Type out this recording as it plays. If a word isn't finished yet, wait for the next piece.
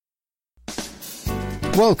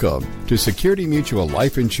Welcome to Security Mutual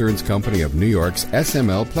Life Insurance Company of New York's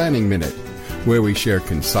SML Planning Minute, where we share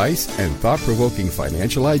concise and thought-provoking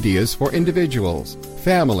financial ideas for individuals,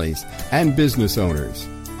 families, and business owners.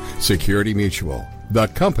 Security Mutual, the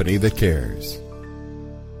company that cares.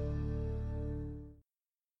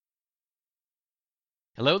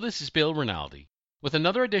 Hello, this is Bill Rinaldi with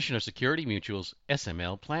another edition of Security Mutual's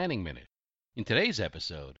SML Planning Minute. In today's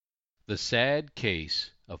episode, the sad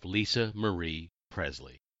case of Lisa Marie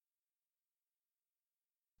Presley.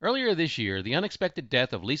 Earlier this year, the unexpected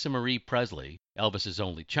death of Lisa Marie Presley, Elvis's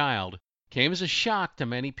only child, came as a shock to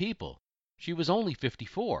many people. She was only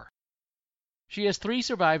 54. She has 3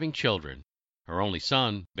 surviving children. Her only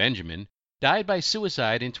son, Benjamin, died by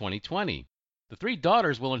suicide in 2020. The 3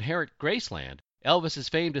 daughters will inherit Graceland, Elvis's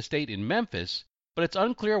famed estate in Memphis, but it's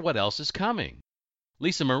unclear what else is coming.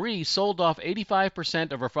 Lisa Marie sold off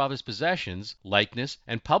 85% of her father's possessions, likeness,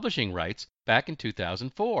 and publishing rights back in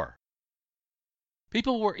 2004.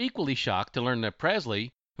 People were equally shocked to learn that Presley,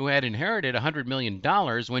 who had inherited $100 million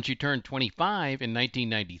when she turned 25 in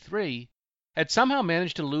 1993, had somehow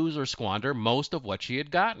managed to lose or squander most of what she had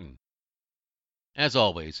gotten. As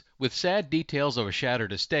always, with sad details of a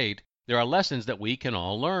shattered estate, there are lessons that we can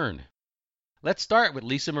all learn. Let's start with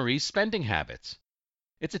Lisa Marie's spending habits.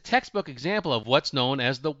 It's a textbook example of what's known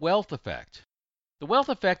as the wealth effect. The wealth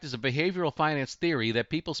effect is a behavioral finance theory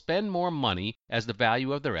that people spend more money as the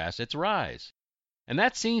value of their assets rise. And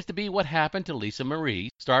that seems to be what happened to Lisa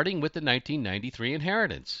Marie, starting with the 1993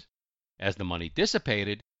 inheritance. As the money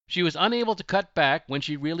dissipated, she was unable to cut back when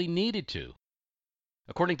she really needed to.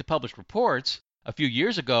 According to published reports, a few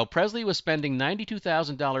years ago, Presley was spending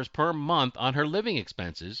 $92,000 per month on her living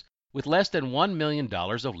expenses, with less than $1 million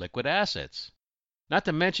of liquid assets. Not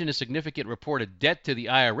to mention a significant reported debt to the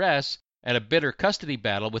IRS and a bitter custody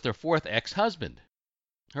battle with her 4th ex-husband.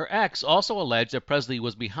 Her ex also alleged that Presley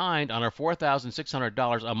was behind on her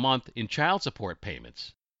 $4,600 a month in child support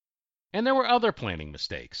payments. And there were other planning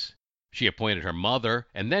mistakes. She appointed her mother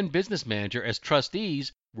and then business manager as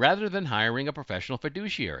trustees rather than hiring a professional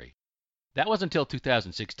fiduciary. That was until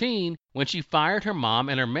 2016, when she fired her mom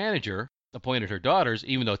and her manager, appointed her daughters,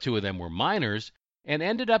 even though 2 of them were minors, and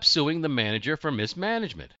ended up suing the manager for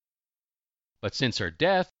mismanagement. But since her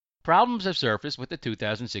death, problems have surfaced with the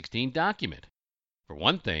 2016 document. For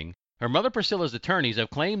one thing, her mother Priscilla's attorneys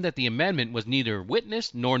have claimed that the amendment was neither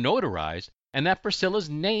witnessed nor notarized, and that Priscilla's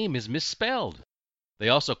name is misspelled. They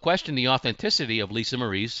also question the authenticity of Lisa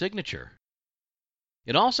Marie's signature.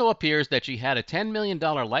 It also appears that she had a $10 million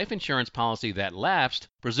life insurance policy that lapsed,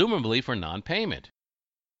 presumably for non-payment.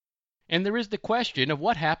 And there is the question of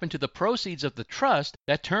what happened to the proceeds of the trust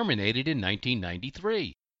that terminated in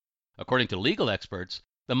 1993. According to legal experts,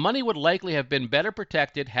 the money would likely have been better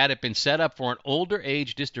protected had it been set up for an older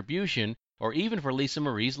age distribution or even for Lisa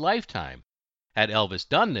Marie's lifetime. Had Elvis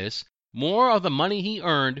done this, more of the money he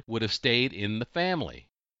earned would have stayed in the family.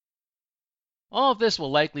 All of this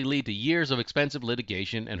will likely lead to years of expensive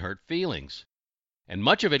litigation and hurt feelings. And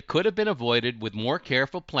much of it could have been avoided with more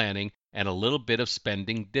careful planning and a little bit of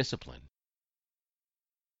spending discipline.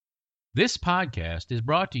 This podcast is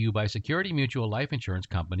brought to you by Security Mutual Life Insurance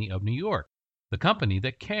Company of New York, the company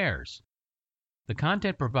that cares. The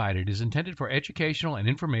content provided is intended for educational and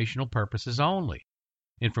informational purposes only.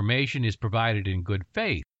 Information is provided in good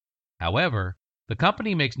faith. However, the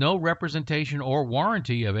company makes no representation or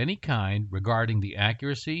warranty of any kind regarding the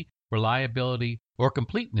accuracy, reliability, or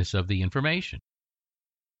completeness of the information.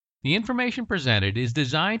 The information presented is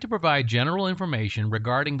designed to provide general information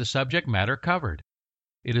regarding the subject matter covered.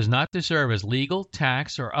 It is not to serve as legal,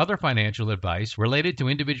 tax, or other financial advice related to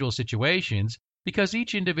individual situations because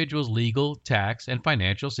each individual's legal, tax, and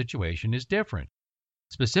financial situation is different.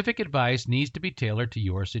 Specific advice needs to be tailored to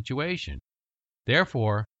your situation.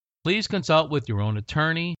 Therefore, please consult with your own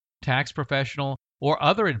attorney, tax professional, or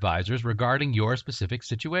other advisors regarding your specific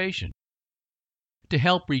situation. To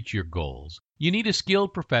help reach your goals, you need a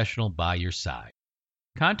skilled professional by your side.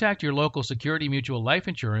 Contact your local Security Mutual Life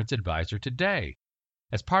Insurance advisor today.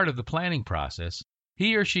 As part of the planning process,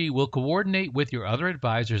 he or she will coordinate with your other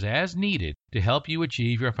advisors as needed to help you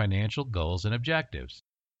achieve your financial goals and objectives.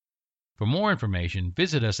 For more information,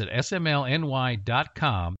 visit us at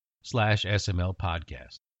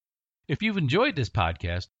smlny.com/smlpodcast. If you've enjoyed this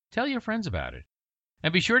podcast, tell your friends about it.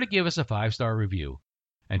 And be sure to give us a 5-star review.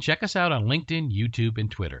 And check us out on LinkedIn, YouTube, and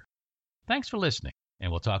Twitter. Thanks for listening,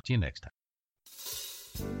 and we'll talk to you next time.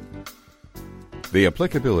 The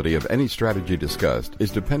applicability of any strategy discussed is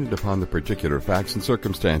dependent upon the particular facts and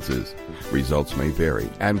circumstances. Results may vary,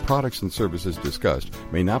 and products and services discussed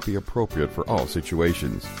may not be appropriate for all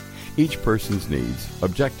situations. Each person's needs,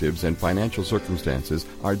 objectives, and financial circumstances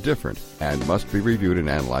are different and must be reviewed and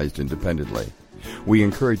analyzed independently. We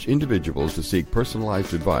encourage individuals to seek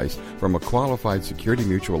personalized advice from a qualified Security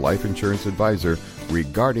Mutual life insurance advisor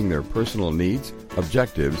regarding their personal needs,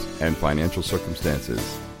 objectives, and financial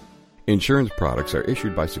circumstances. Insurance products are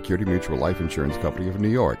issued by Security Mutual Life Insurance Company of New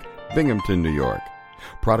York, Binghamton, New York.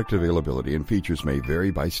 Product availability and features may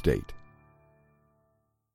vary by state.